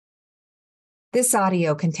This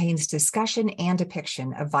audio contains discussion and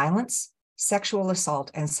depiction of violence, sexual assault,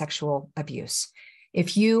 and sexual abuse.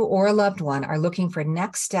 If you or a loved one are looking for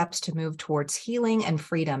next steps to move towards healing and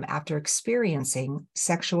freedom after experiencing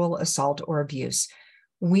sexual assault or abuse,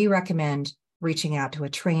 we recommend reaching out to a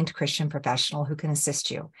trained Christian professional who can assist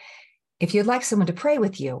you. If you'd like someone to pray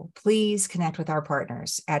with you, please connect with our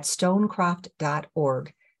partners at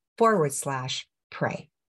stonecroft.org/pray.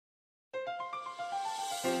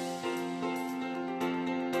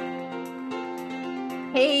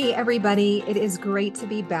 Hey, everybody. It is great to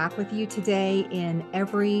be back with you today in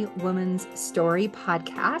Every Woman's Story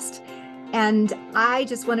podcast. And I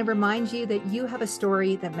just want to remind you that you have a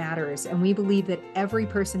story that matters. And we believe that every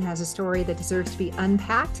person has a story that deserves to be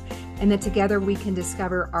unpacked, and that together we can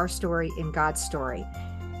discover our story in God's story.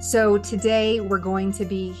 So today we're going to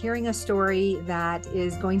be hearing a story that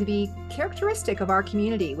is going to be characteristic of our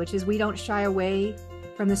community, which is we don't shy away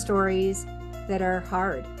from the stories that are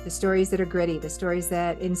hard, the stories that are gritty, the stories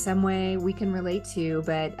that in some way we can relate to,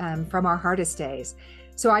 but from our hardest days.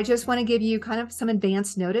 So I just want to give you kind of some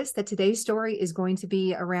advance notice that today's story is going to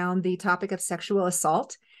be around the topic of sexual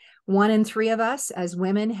assault. 1 in 3 of us as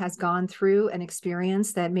women has gone through an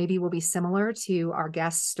experience that maybe will be similar to our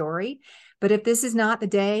guest's story. But if this is not the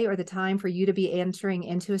day or the time for you to be entering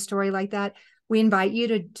into a story like that, we invite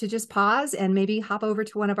you to just pause and maybe hop over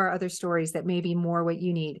to one of our other stories that may be more what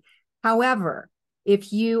you need. However,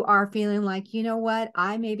 if you are feeling like, you know what,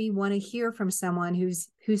 I maybe want to hear from someone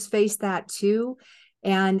who's faced that too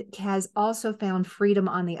and has also found freedom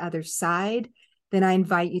on the other side, then I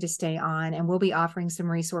invite you to stay on, and we'll be offering some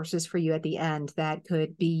resources for you at the end that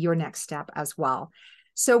could be your next step as well.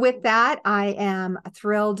 So with that, I am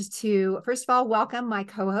thrilled to, first of all, welcome my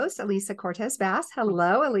co-host, Elisa Cortez-Bass.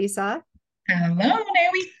 Hello, Elisa. Hello,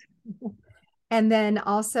 Naomi. And then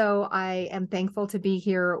also, I am thankful to be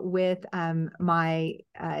here with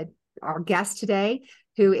our guest today,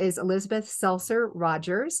 who is Elisabeth Selzer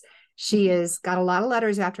Rogers. She has got a lot of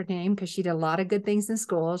letters after her name because she did a lot of good things in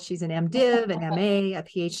school. She's an MDiv, an MA, a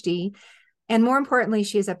PhD. And more importantly,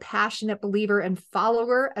 she is a passionate believer and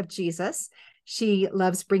follower of Jesus. She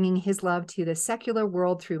loves bringing his love to the secular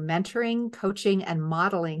world through mentoring, coaching, and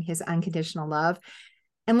modeling his unconditional love.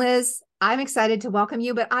 And Liz, I'm excited to welcome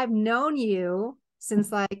you, but I've known you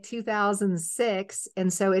since like 2006.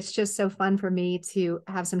 And so it's just so fun for me to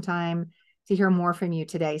have some time to hear more from you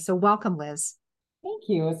today. So welcome, Liz. Thank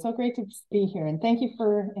you. It's so great to be here. And thank you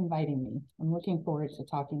for inviting me. I'm looking forward to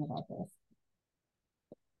talking about this.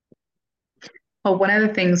 Well, one of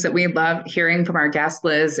the things that we love hearing from our guest,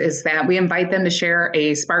 Liz, is that we invite them to share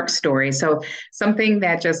a spark story. So something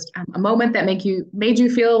that just a moment that made you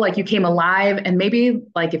feel like you came alive, and maybe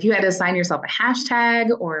like if you had to assign yourself a hashtag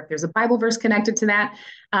or if there's a Bible verse connected to that,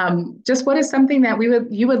 just what is something that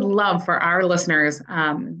you would love for our listeners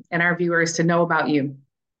and our viewers to know about you?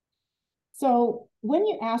 So when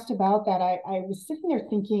you asked about that, I was sitting there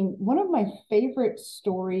thinking one of my favorite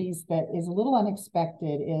stories that is a little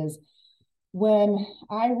unexpected is when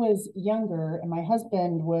I was younger, and my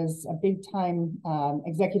husband was a big time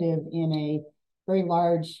executive in a very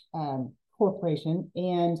large corporation,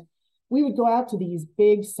 and we would go out to these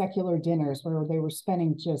big secular dinners where they were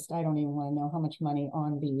spending just, I don't even want to know how much money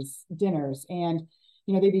on these dinners. And,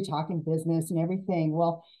 they'd be talking business and everything.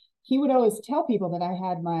 Well, he would always tell people that I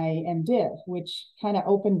had my MDiv, which kind of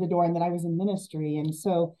opened the door, and that I was in ministry. And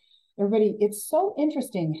so everybody, it's so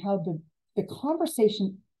interesting how the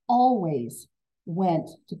conversation always went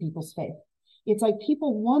to people's faith. It's like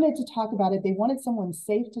people wanted to talk about it. They wanted someone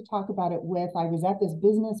safe to talk about it with. I was at this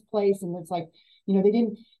business place, and it's like, a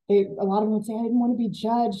lot of them would say, I didn't want to be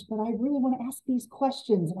judged, but I really want to ask these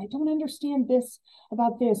questions, and I don't understand this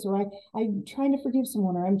about this, or I'm trying to forgive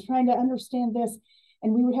someone, or I'm trying to understand this.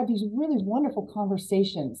 And we would have these really wonderful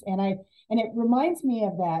conversations. And it reminds me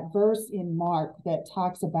of that verse in Mark that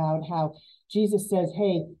talks about how Jesus says,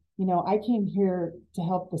 hey, I came here to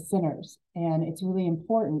help the sinners, and it's really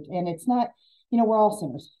important. And it's not, we're all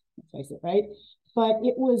sinners, let's face it, right? But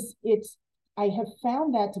I have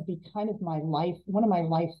found that to be kind of my life. One of my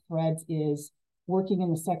life threads is working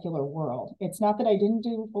in the secular world. It's not that I didn't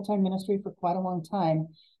do full-time ministry for quite a long time,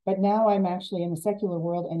 but now I'm actually in the secular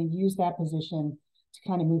world, and I use that position to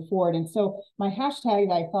kind of move forward. And so my hashtag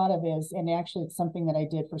that I thought of is, and actually it's something that I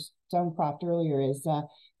did for Stonecroft earlier, is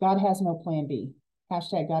God has no plan B.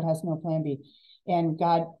 Hashtag God has no plan B. And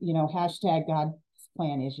God, hashtag God's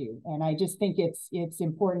plan is you. And I just think it's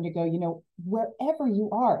important to go, wherever you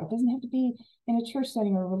are, it doesn't have to be in a church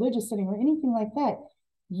setting or a religious setting or anything like that.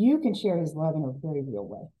 You can share his love in a very real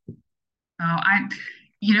way. Oh,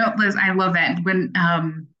 Liz, I love that. When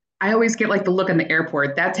I always get like the look in the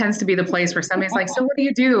airport. That tends to be the place where somebody's like, so what do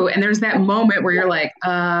you do? And there's that moment where you're like,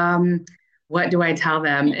 what do I tell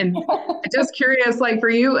them? And I'm just curious, like for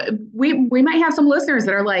you, we might have some listeners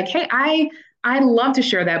that are like, hey, I love to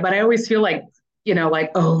share that, but I always feel like,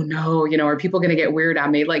 like, oh no, are people going to get weird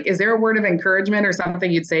on me? Like, is there a word of encouragement or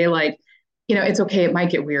something you'd say like, it's okay, it might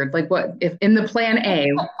get weird. Like what if in the plan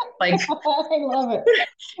A, like I love it.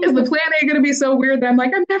 is the plan A going to be so weird that I'm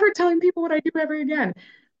like, I'm never telling people what I do ever again?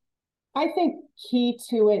 I think key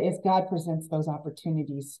to it is God presents those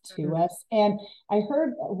opportunities to Mhm. us. And I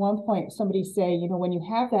heard at one point somebody say, when you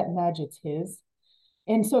have that nudge, it's his.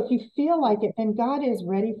 And so if you feel like it, then God is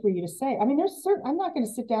ready for you to say. I mean, I'm not going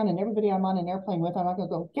to sit down and everybody I'm on an airplane with, I'm not going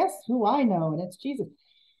to go, guess who I know? And it's Jesus.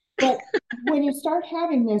 But when you start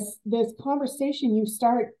having this conversation, you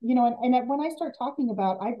start, and when I start talking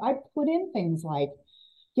about, I put in things like,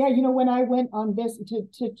 yeah, when I went on this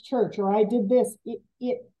to church or I did this,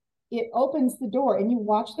 it opens the door and you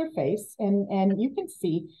watch their face and you can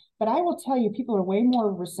see. But I will tell you, people are way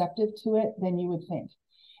more receptive to it than you would think.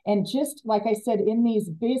 And just like I said, in these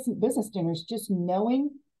business dinners, just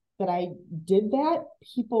knowing that I did that,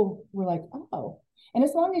 people were like, oh. And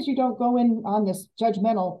as long as you don't go in on this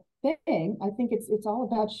judgmental thing, I think it's all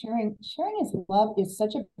about sharing. Sharing his love is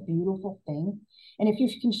such a beautiful thing. And if you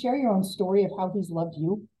can share your own story of how he's loved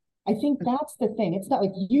you, I think that's the thing. It's not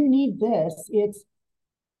like you need this. It's,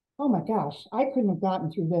 oh my gosh, I couldn't have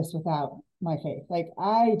gotten through this without my faith. Like,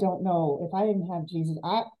 I don't know if I didn't have Jesus,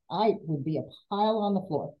 I would be a pile on the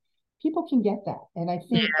floor. People can get that. And I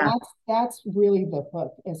think Yeah. that's really the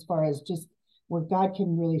hook as far as just where God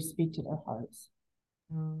can really speak to their hearts.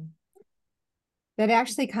 Mm. That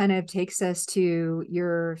actually kind of takes us to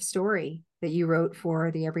your story that you wrote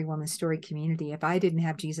for the Every Woman's Story community. If I didn't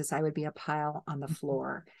have Jesus, I would be a pile on the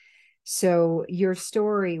floor. So your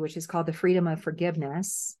story, which is called The Freedom of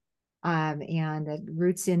Forgiveness, and it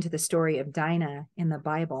roots into the story of Dinah in the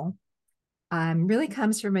Bible, really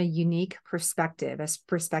comes from a unique perspective, a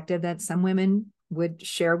perspective that some women would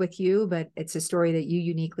share with you, but it's a story that you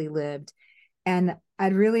uniquely lived. And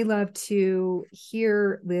I'd really love to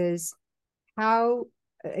hear, Liz, how,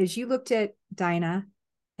 as you looked at Dinah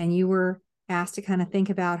and you were asked to kind of think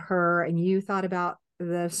about her and you thought about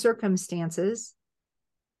the circumstances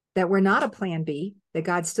that were not a plan B, that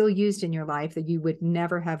God still used in your life, that you would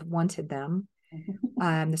never have wanted them,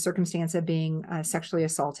 the circumstance of being sexually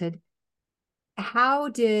assaulted. How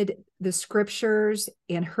did the scriptures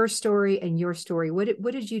and her story and your story, what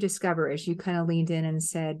did you discover as you kind of leaned in and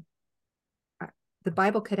said, the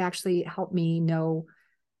Bible could actually help me know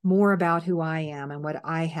more about who I am and what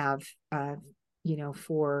I have,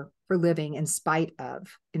 for living in spite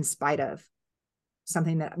of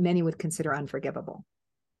something that many would consider unforgivable.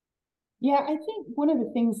 Yeah, I think one of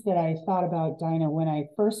the things that I thought about Dinah when I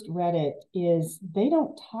first read it is they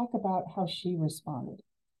don't talk about how she responded.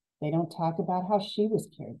 They don't talk about how she was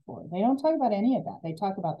cared for. They don't talk about any of that. They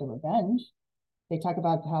talk about the revenge. They talk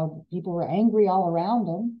about how people were angry all around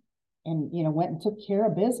them and, went and took care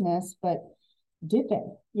of business, but did they?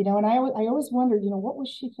 And I always wondered, what was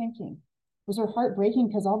she thinking? Was her heart breaking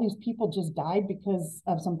because all these people just died because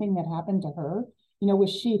of something that happened to her?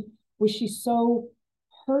 Was she so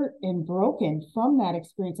hurt and broken from that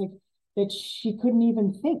experience, like that she couldn't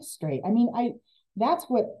even think straight? I mean, that's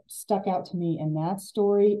what stuck out to me in that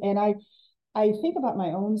story. And I think about my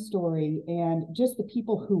own story and just the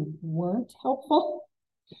people who weren't helpful,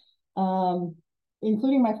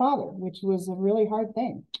 including my father, which was a really hard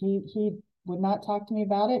thing. He would not talk to me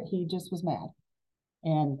about it. He just was mad.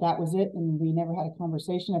 And that was it. And we never had a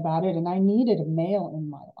conversation about it. And I needed a male in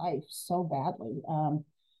my life so badly,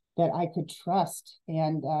 that I could trust.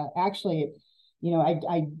 And actually,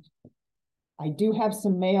 I do have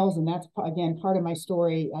some males, and that's again part of my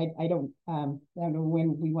story. I don't know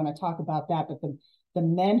when we want to talk about that, but the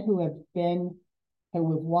men who have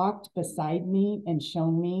walked beside me and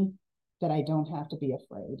shown me that I don't have to be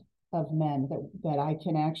afraid of men, that I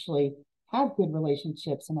can actually have good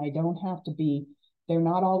relationships, and I don't have to be. They're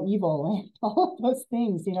not all evil and all of those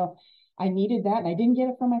things. I needed that, and I didn't get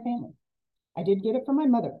it from my family. I did get it from my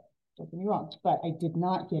mother. Don't get me wrong, but I did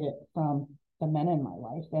not get it from the men in my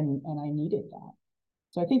life, and I needed that.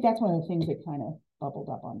 So I think that's one of the things that kind of bubbled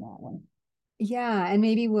up on that one. Yeah, and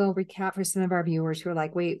maybe we'll recap for some of our viewers who are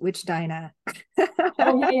like, wait, which Dinah?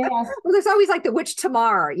 Oh, yeah. Well, there's always like the which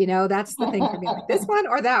Tamar, that's the thing for me, like this one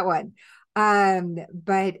or that one.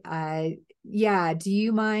 But yeah, do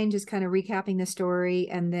you mind just kind of recapping the story?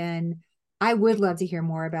 And then I would love to hear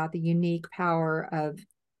more about the unique power of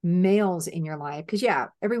males in your life. Because yeah,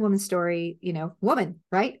 every woman's story, woman,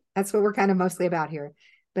 right? That's what we're kind of mostly about here.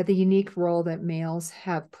 but the unique role that males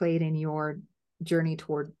have played in your journey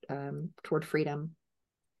toward freedom.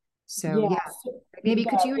 So Yeah. yeah, So maybe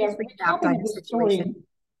could you just recap recapping of Dinah's the story. situation?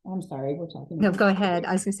 I'm sorry, we're talking No, about. go ahead.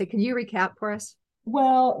 I was going to say, can you recap for us?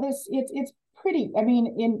 Well, it's pretty. I mean,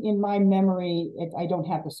 in my memory, I don't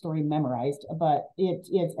have the story memorized, but it's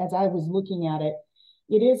as I was looking at it,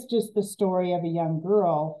 it is just the story of a young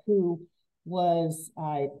girl who was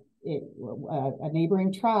a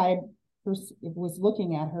neighboring tribe was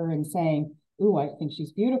looking at her and saying, "Ooh, I think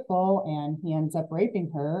she's beautiful," and he ends up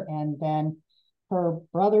raping her, and then her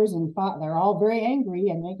brothers and father, they're all very angry,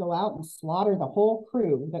 and they go out and slaughter the whole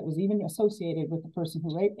crew that was even associated with the person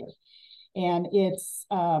who raped her. And it's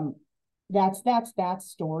that's that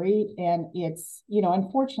story. And it's,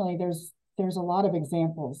 unfortunately there's a lot of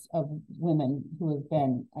examples of women who have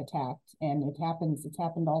been attacked, and it's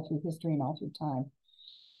happened all through history and all through time.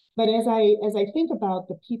 But as I think about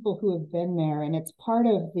the people who have been there, and it's part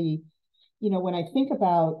of the, when I think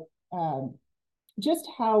about just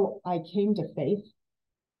how I came to faith.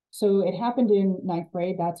 So it happened in ninth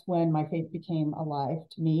grade. That's when my faith became alive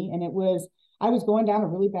to me. And I was going down a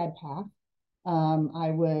really bad path.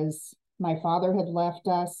 My father had left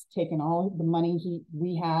us, taken all the money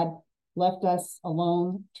we had, left us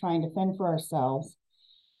alone, trying to fend for ourselves.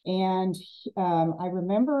 And I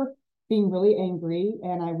remember being really angry,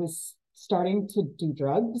 and I was starting to do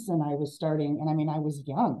drugs, and I was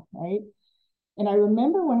young, right? And I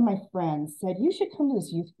remember one of my friends said, "You should come to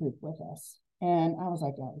this youth group with us." And I was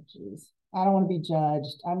like, "Oh, geez, I don't want to be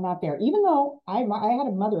judged. I'm not there." Even though I had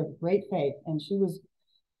a mother of great faith, and she was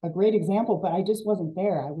a great example, but I just wasn't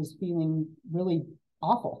there. I was feeling really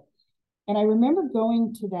awful. And I remember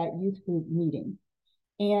going to that youth group meeting,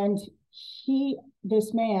 and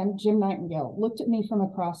this man, Jim Nightingale, looked at me from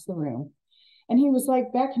across the room, and he was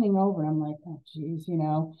like beckoning over. I'm like, "Oh, geez,"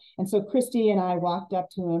 And so Christy and I walked up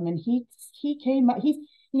to him, and he came up.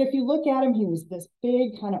 If you look at him, he was this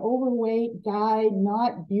big, kind of overweight guy,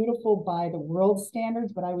 not beautiful by the world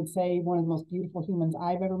standards, but I would say one of the most beautiful humans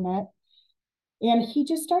I've ever met. And he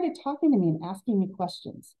just started talking to me and asking me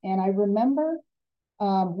questions. And I remember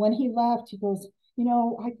when he left, he goes,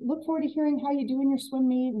 "I look forward to hearing how you do in your swim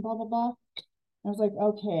meet and blah, blah, blah." I was like,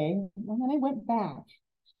 "Okay." And then I went back.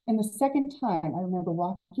 And the second time, I remember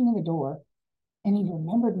walking in the door, and he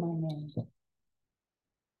remembered my name.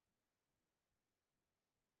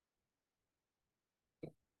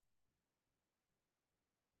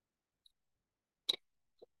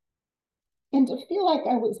 And to feel like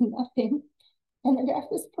I was nothing, and to have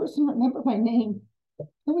this person remember my name, it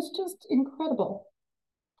was just incredible.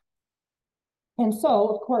 And so,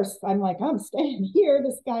 of course, I'm like, "I'm staying here.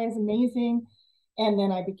 This guy is amazing." And then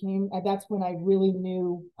that's when I really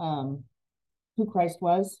knew who Christ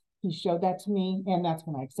was. He showed that to me. And that's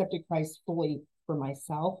when I accepted Christ fully for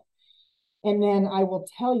myself. And then I will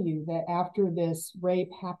tell you that after this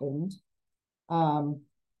rape happened,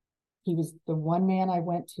 he was the one man I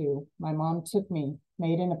went to. My mom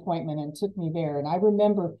made an appointment and took me there. And I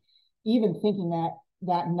remember even thinking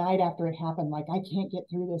that night after it happened, like, "I can't get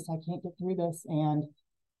through this. I can't get through this." And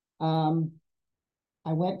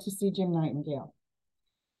I went to see Jim Nightingale.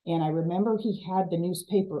 And I remember he had the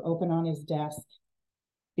newspaper open on his desk,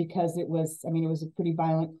 because it was a pretty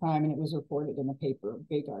violent crime, and it was reported in the paper, a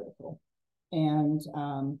big article. And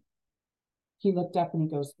he looked up and he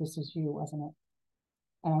goes, "This is you, wasn't it?"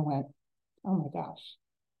 And I went, "Oh my gosh."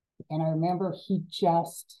 And I remember he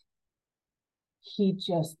just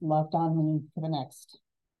loved on me for the next,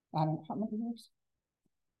 I don't know how many years,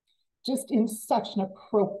 just in such an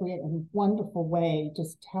appropriate and wonderful way,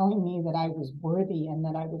 just telling me that I was worthy and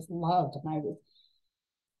that I was loved, and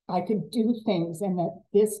I could do things, and that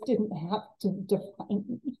this didn't have to define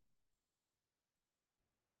me.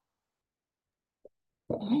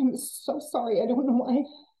 I am so sorry. I don't know why.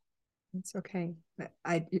 It's okay.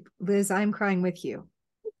 Liz, I'm crying with you.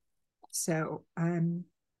 So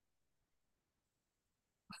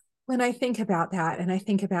when I think about that, and I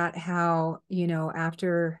think about how,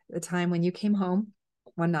 after the time when you came home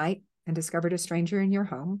one night and discovered a stranger in your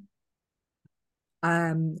home,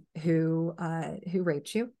 who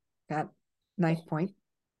raped you at knife point,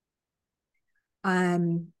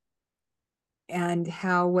 and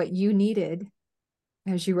how what you needed,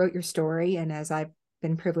 as you wrote your story, and as I've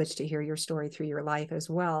been privileged to hear your story through your life as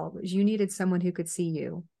well, was you needed someone who could see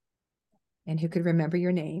you and who could remember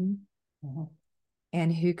your name, mm-hmm.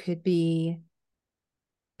 and who could be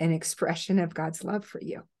an expression of God's love for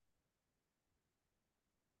you.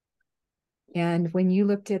 And when you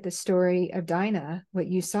looked at the story of Dinah, what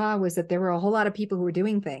you saw was that there were a whole lot of people who were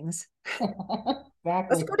doing things. Exactly.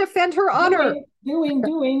 Let's go defend her honor. Doing,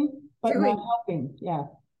 but not helping. Yeah.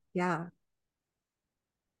 Yeah.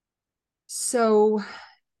 So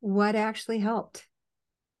what actually helped?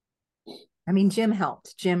 I mean, Jim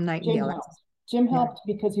helped. Jim Jim Nightingale. helped. Jim Yeah. helped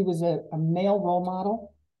because he was a male role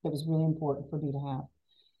model that was really important for me to have.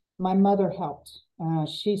 My mother helped.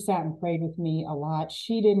 She sat and prayed with me a lot.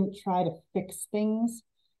 She didn't try to fix things.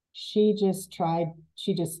 She just tried,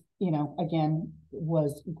 she just, again,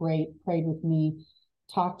 was great, prayed with me,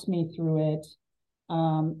 talked me through it.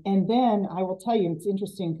 And then I will tell you, it's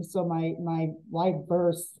interesting because so my life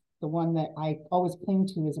verse, the one that I always cling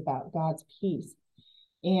to, is about God's peace.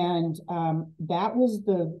 And that was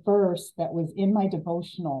the verse that was in my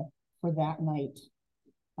devotional for that night,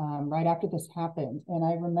 right after this happened. And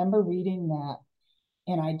I remember reading that,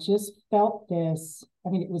 and I just felt this. I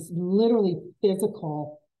mean, it was literally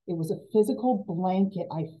physical. It was a physical blanket.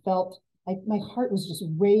 I felt like my heart was just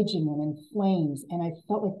raging and in flames. And I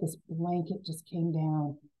felt like this blanket just came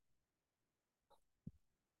down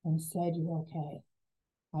and said, "You're okay.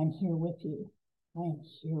 I'm here with you. I am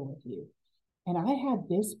here with you." And I had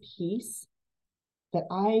this peace that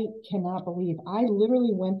I cannot believe. I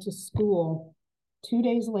literally went to school 2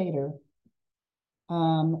 days later.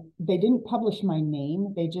 They didn't publish my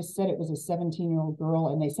name. They just said it was a 17-year-old girl,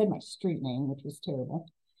 and they said my street name, which was terrible.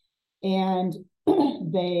 And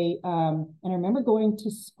and I remember going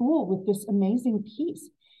to school with this amazing peace.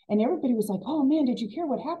 And everybody was like, "Oh man, did you hear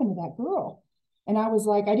what happened to that girl?" And I was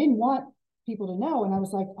like, I didn't want people to know. And I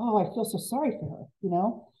was like, "Oh, I feel so sorry for her."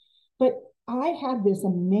 But I had this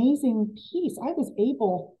amazing peace. I was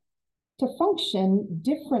able to function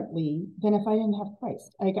differently than if I didn't have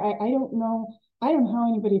Christ. Like I don't know. I don't know how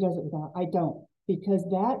anybody does it without. I don't, because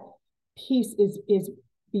that peace is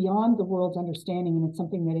beyond the world's understanding, and it's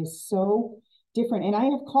something that is so different. And I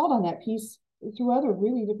have called on that peace through other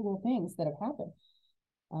really difficult things that have happened.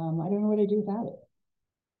 I don't know what I do without it.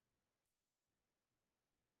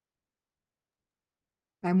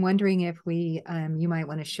 I'm wondering if you might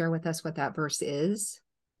want to share with us what that verse is.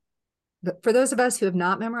 But for those of us who have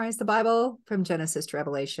not memorized the Bible from Genesis to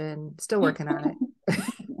Revelation, still working on it.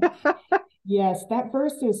 Yes, that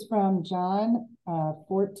verse is from John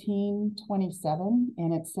 14:27,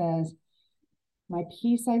 and it says, "My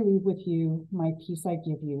peace I leave with you, my peace I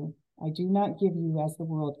give you. I do not give you as the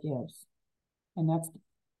world gives." And that's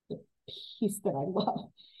the peace that I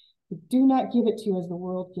love. Do not give it to you as the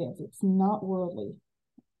world gives. It's not worldly.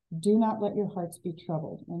 Do not let your hearts be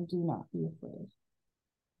troubled, and do not be afraid.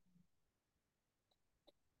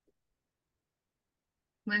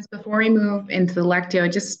 Liz, before we move into the Lectio,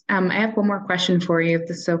 just I have one more question for you, if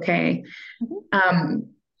this is okay. Mm-hmm.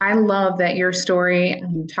 I love that your story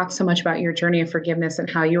talks so much about your journey of forgiveness and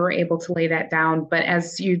how you were able to lay that down. But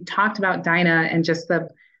as you talked about Dinah and just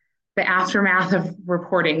the aftermath of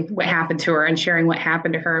reporting what happened to her and sharing what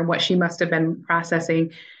happened to her and what she must have been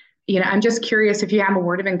processing, I'm just curious if you have a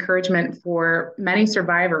word of encouragement for many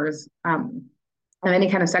survivors of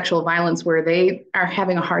any kind of sexual violence where they are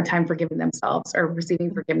having a hard time forgiving themselves or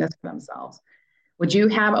receiving forgiveness for themselves. Would you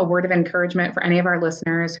have a word of encouragement for any of our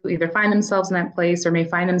listeners who either find themselves in that place or may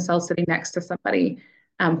find themselves sitting next to somebody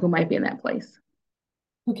who might be in that place?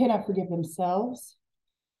 Who cannot forgive themselves?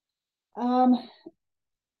 And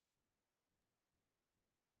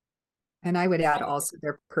I would add also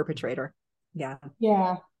their perpetrator. Yeah.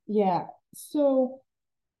 Yeah. Yeah. So,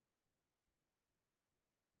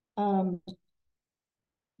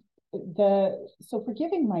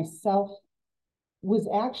 forgiving myself was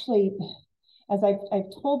actually, as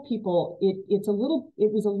I've told people, it was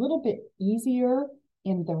a little bit easier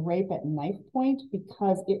in the rape at knife point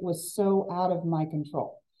because it was so out of my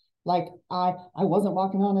control. Like I wasn't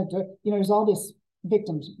walking on there's all this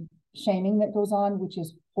victim shaming that goes on, which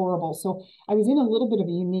is horrible. So I was in a little bit of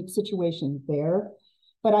a unique situation there.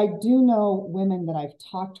 But I do know women that I've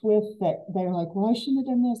talked with that they're like, "Well, I shouldn't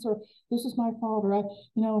have done this," or "This is my fault," or I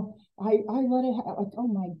let it like, oh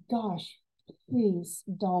my gosh, please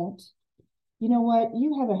don't. You know what?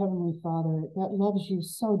 You have a Heavenly Father that loves you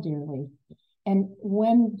so dearly. And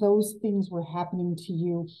when those things were happening to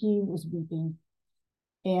you, He was weeping.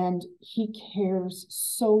 And He cares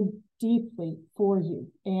so deeply for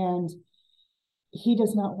you. And He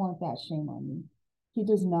does not want that shame on you. He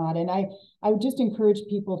does not. And I would just encourage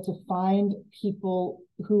people to find people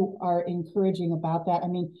who are encouraging about that. I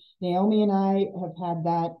mean, Naomi and I have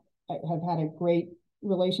had a great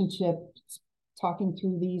relationship talking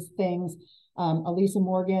through these things. Elisa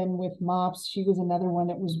Morgan with MOPS, she was another one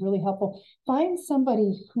that was really helpful. Find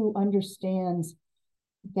somebody who understands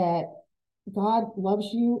that God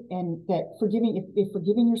loves you, and that if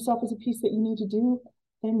forgiving yourself is a piece that you need to do,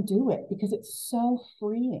 then do it, because it's so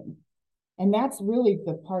freeing. And that's really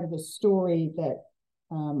the part of the story that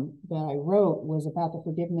that I wrote was about the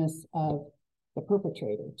forgiveness of the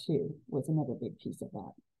perpetrator too, was another big piece of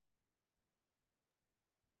that.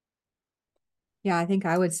 Yeah, I think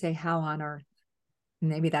I would say how on earth.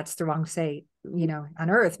 Maybe that's the wrong say, on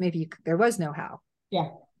earth, maybe there was no how. Yeah.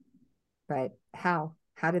 But how?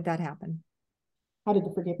 How did that happen? How did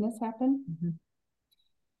the forgiveness happen?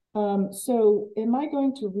 Mm-hmm. So am I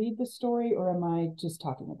going to read the story or am I just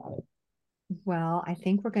talking about it? Well, I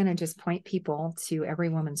think we're going to just point people to Every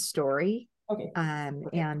Woman's Story. Okay. And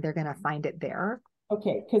they're going to find it there.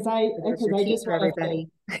 Okay, because I just for want everybody.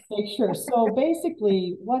 to make sure. So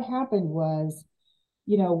basically, what happened was,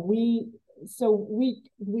 we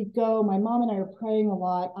go. My mom and I are praying a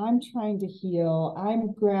lot. I'm trying to heal.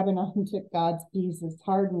 I'm grabbing onto God's peace as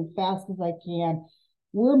hard and fast as I can.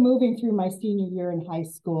 We're moving through my senior year in high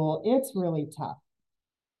school. It's really tough.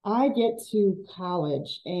 I get to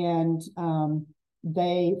college and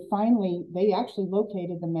they actually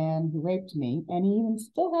located the man who raped me, and he even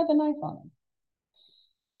still had the knife on him.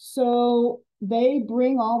 So they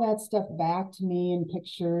bring all that stuff back to me in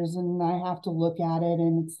pictures, and I have to look at it,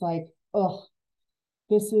 and it's like, oh,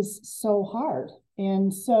 this is so hard.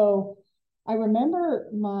 And so I remember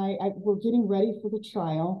we're getting ready for the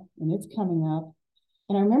trial, and it's coming up.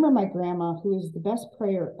 And I remember my grandma, who is the best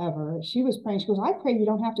prayer ever, she was praying. She goes, I pray you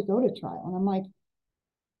don't have to go to trial. And I'm like,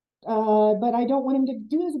 but I don't want him to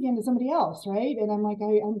do this again to somebody else, right? And I'm like,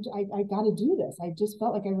 I got to do this. I just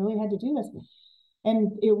felt like I really had to do this.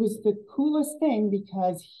 And it was the coolest thing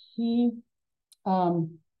because he,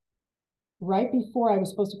 right before I was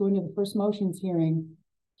supposed to go into the first motions hearing,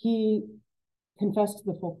 he confessed to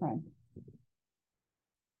the full crime.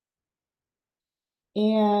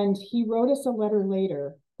 And he wrote us a letter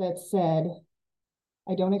later that said,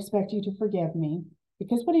 I don't expect you to forgive me,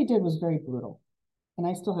 because what he did was very brutal. And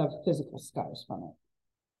I still have physical scars from it.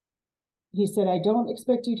 He said, I don't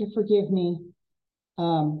expect you to forgive me,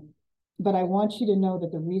 but I want you to know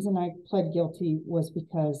that the reason I pled guilty was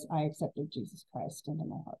because I accepted Jesus Christ into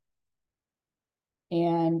my heart.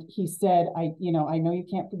 And he said, I know you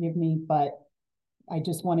can't forgive me, but I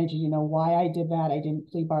just wanted you to know why I did that. I didn't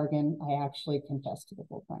plea bargain. I actually confessed to the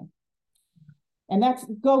full crime. And that's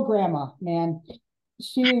go grandma, man.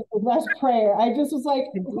 She is the best prayer. I just was like,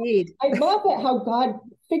 indeed. I love that how God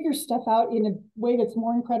figures stuff out in a way that's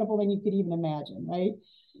more incredible than you could even imagine, right?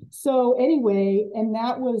 So anyway, and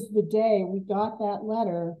that was the day we got that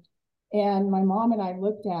letter, and my mom and I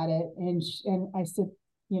looked at it, and I said,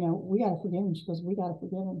 we got to forgive him. She goes, we got to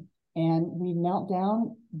forgive him. And we knelt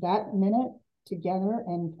down that minute together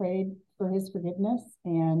and prayed for his forgiveness.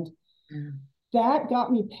 And that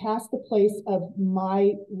got me past the place of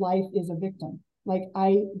my life is a victim. Like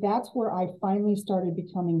that's where I finally started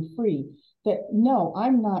becoming free. That no,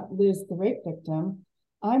 I'm not Liz, the rape victim.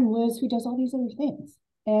 I'm Liz who does all these other things.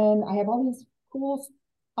 And I have all these cool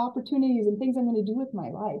opportunities and things I'm going to do with my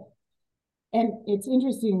life. And it's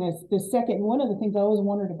interesting, one of the things I always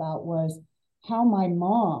wondered about was how my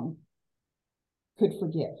mom could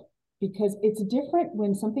forgive. Because it's different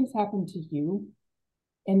when something's happened to you.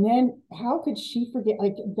 And then how could she forget?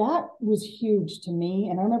 Like that was huge to me.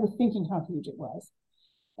 And I remember thinking how huge it was.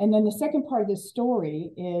 And then the second part of this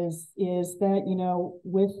story is that,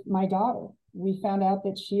 with my daughter, we found out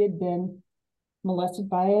that she had been molested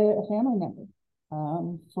by a family member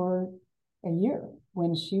for a year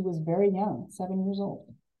when she was very young, 7 years old.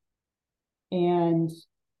 And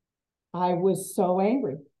I was so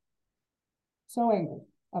angry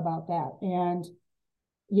about that. And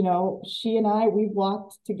she and we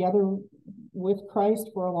walked together with Christ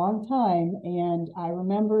for a long time. And I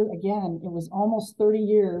remember, again, it was almost 30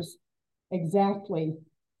 years exactly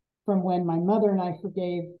from when my mother and I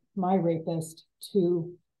forgave my rapist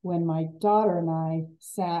to when my daughter and I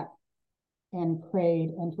sat and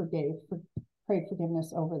prayed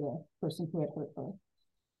forgiveness over the person who had hurt her.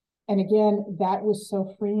 And again, that was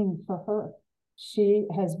so freeing for her. She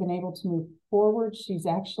has been able to move forward. She's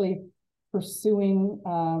actually pursuing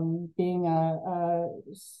being a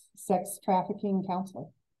sex trafficking counselor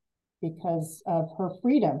because of her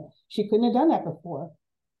freedom. She couldn't have done that before,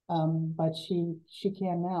 but she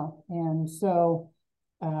can now. And so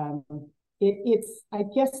it's I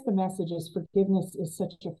guess the message is forgiveness is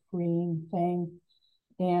such a freeing thing,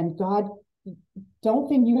 and God, don't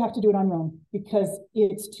think you have to do it on your own because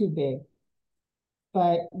it's too big.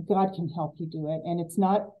 But God can help you do it. And it's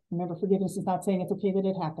not, remember, forgiveness is not saying it's okay that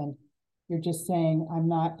it happened. You're just saying, I'm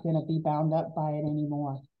not going to be bound up by it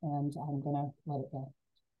anymore, and I'm going to let it go.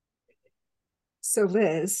 So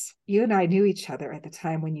Liz, you and I knew each other at the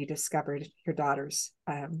time when you discovered your daughter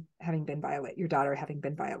having been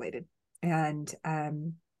violated. And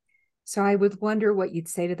So I would wonder what you'd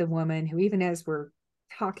say to the woman who, even as we're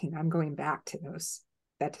talking, I'm going back to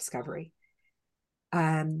that discovery.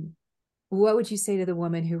 What would you say to the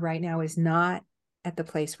woman who right now is not at the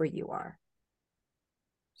place where you are?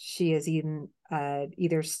 She is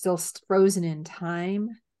either still frozen in time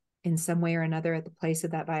in some way or another at the place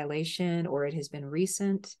of that violation, or it has been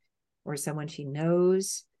recent, or someone she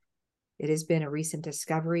knows. It has been a recent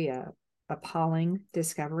discovery, a appalling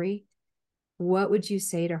discovery. What would you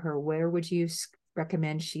say to her? Where would you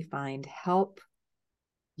recommend she find help?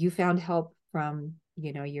 You found help from,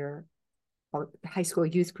 your high school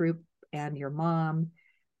youth group and your mom.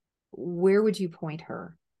 Where would you point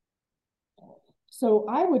her? So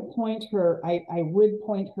I would point her, I would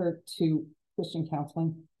point her to Christian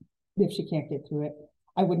counseling if she can't get through it.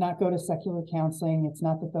 I would not go to secular counseling. It's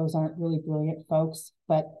not that those aren't really brilliant folks,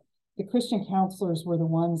 but the Christian counselors were the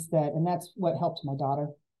ones and that's what helped my daughter,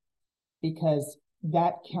 because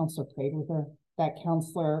that counselor prayed with her. That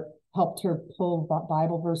counselor helped her pull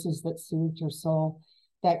Bible verses that soothed her soul.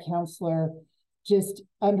 That counselor just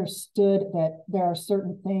understood that there are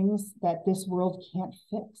certain things that this world can't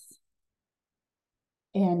fix,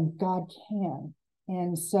 and God can.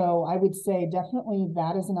 And so I would say definitely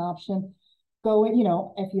that is an option. Go,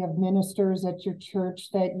 if you have ministers at your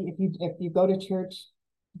church, that if you go to church,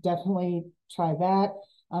 definitely try that.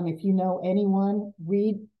 If you know anyone,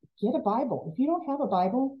 get a Bible. If you don't have a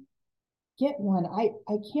Bible, get one. I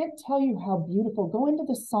can't tell you how beautiful. Go into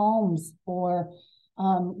the Psalms, or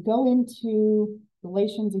go into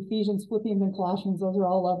Galatians, Ephesians, Philippians, and Colossians. Those are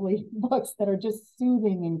all lovely books that are just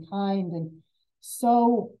soothing and kind and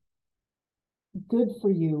so good for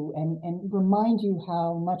you, and remind you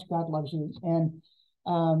how much God loves you. And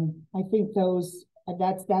I think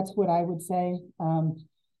that's what I would say,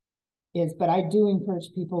 but I do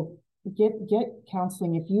encourage people, get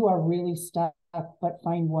counseling if you are really stuck, but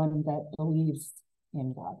find one that believes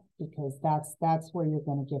in God, because that's where you're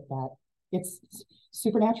going to get that. It's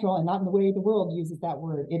supernatural, and not in the way the world uses that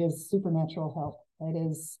word. It is supernatural help. It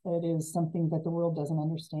is something that the world doesn't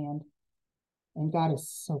understand. And God is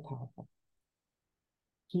so powerful.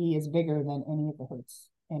 He is bigger than any of the hurts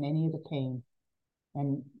and any of the pain.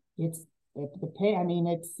 And the pain, I mean,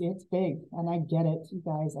 it's big. And I get it, you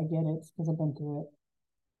guys. I get it, because I've been through it.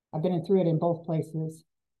 I've been through it in both places.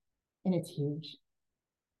 And it's huge.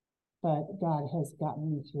 But God has gotten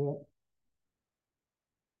me through it.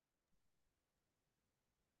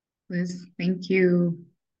 Liz, thank you.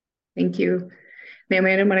 Thank you. Ma'am,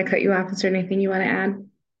 I didn't want to cut you off. Is there anything you want to add?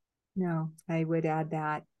 No, I would add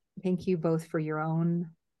that. Thank you both for your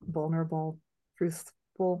own vulnerable,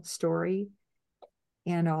 truthful story,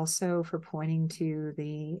 and also for pointing to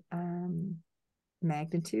the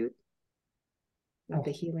magnitude of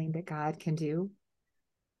the healing that God can do.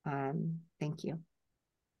 Thank you.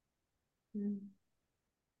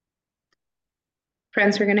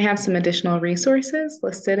 Friends, we're going to have some additional resources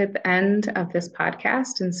listed at the end of this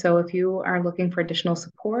podcast. And so if you are looking for additional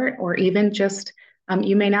support, or even just,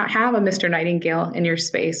 you may not have a Mr. Nightingale in your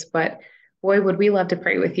space, but boy, would we love to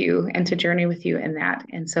pray with you and to journey with you in that.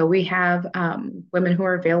 And so we have women who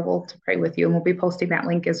are available to pray with you, and we'll be posting that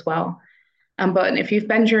link as well. But if you've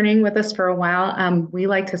been journeying with us for a while, we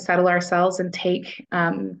like to settle ourselves and take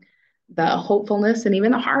the hopefulness and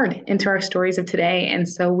even the hard into our stories of today. And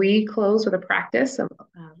so we close with a practice of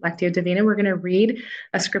Lectio Divina. We're going to read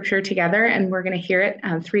a scripture together, and we're going to hear it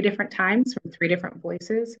 3 different times from 3 different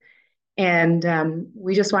voices. And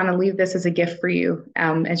we just want to leave this as a gift for you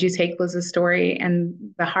as you take Liz's story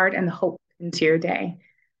and the heart and the hope into your day.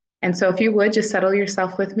 And so if you would just settle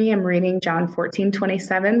yourself with me, I'm reading John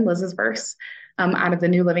 14:27, Liz's verse, out of the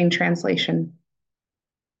New Living Translation.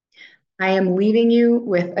 I am leaving you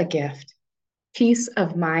with a gift, peace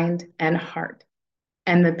of mind and heart.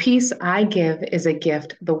 And the peace I give is a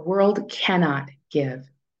gift the world cannot give.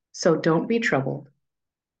 So don't be troubled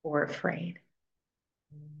or afraid.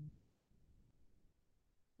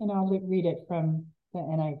 And I'll read it from the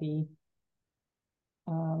NIV.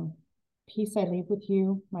 Peace I leave with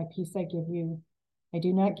you, my peace I give you. I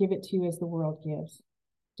do not give it to you as the world gives.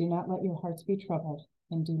 Do not let your hearts be troubled,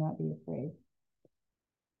 and do not be afraid.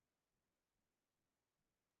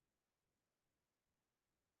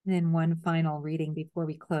 And then one final reading before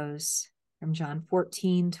we close from John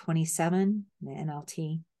 14:27, the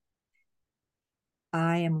NLT.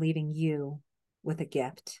 I am leaving you with a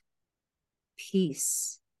gift,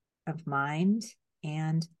 peace of mind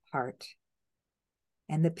and heart.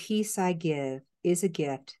 And the peace I give is a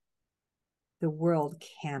gift the world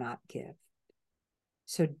cannot give.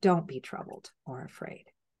 So don't be troubled or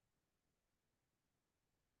afraid.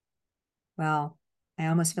 Well, I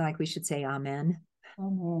almost feel like we should say amen.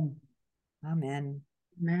 Amen. Amen.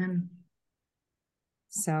 Amen.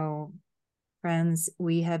 So, friends,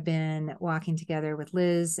 we have been walking together with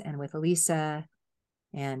Liz and with Elisa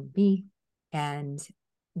and me and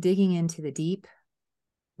digging into the deep,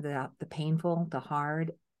 the painful, the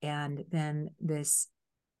hard, and then this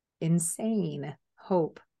insane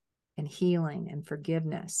hope and healing and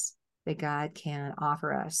forgiveness that God can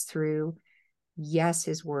offer us through, yes,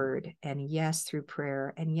 his word, and yes, through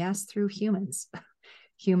prayer, and yes, through humans,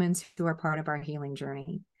 humans who are part of our healing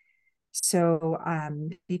journey. So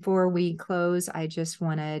before we close, I just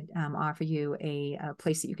want to offer you a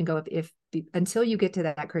place that you can go if until you get to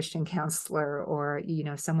that Christian counselor or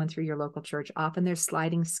someone through your local church. Often there's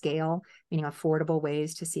sliding scale, meaning affordable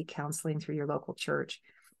ways to seek counseling through your local church.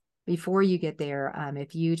 Before you get there,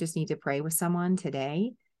 if you just need to pray with someone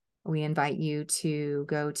today, we invite you to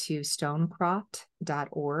go to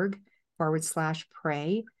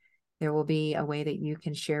stonecroft.org/pray. There will be a way that you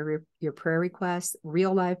can share your prayer requests,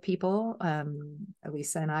 real live people.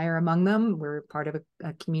 Elisa and I are among them. We're part of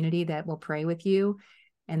a community that will pray with you.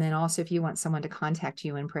 And then also, if you want someone to contact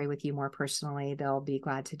you and pray with you more personally, they'll be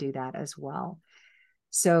glad to do that as well.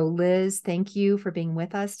 So, Liz, thank you for being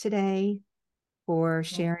with us today, for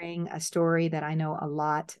sharing a story that I know a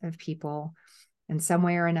lot of people in some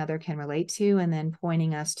way or another can relate to, and then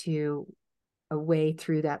pointing us to a way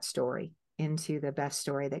through that story into the best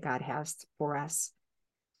story that God has for us.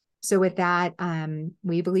 So with that,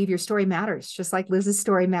 we believe your story matters, just like Liz's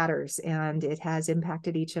story matters, and it has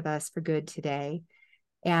impacted each of us for good today.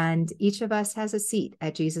 And each of us has a seat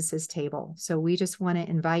at Jesus's table. So we just want to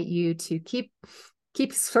invite you to keep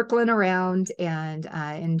circling around and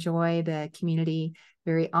enjoy the community,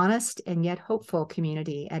 very honest and yet hopeful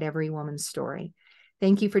community at Every Woman's Story.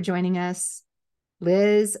 Thank you for joining us.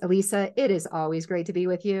 Liz, Elisa, it is always great to be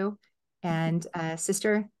with you. And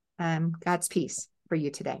sister, God's peace for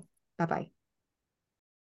you today. Bye-bye.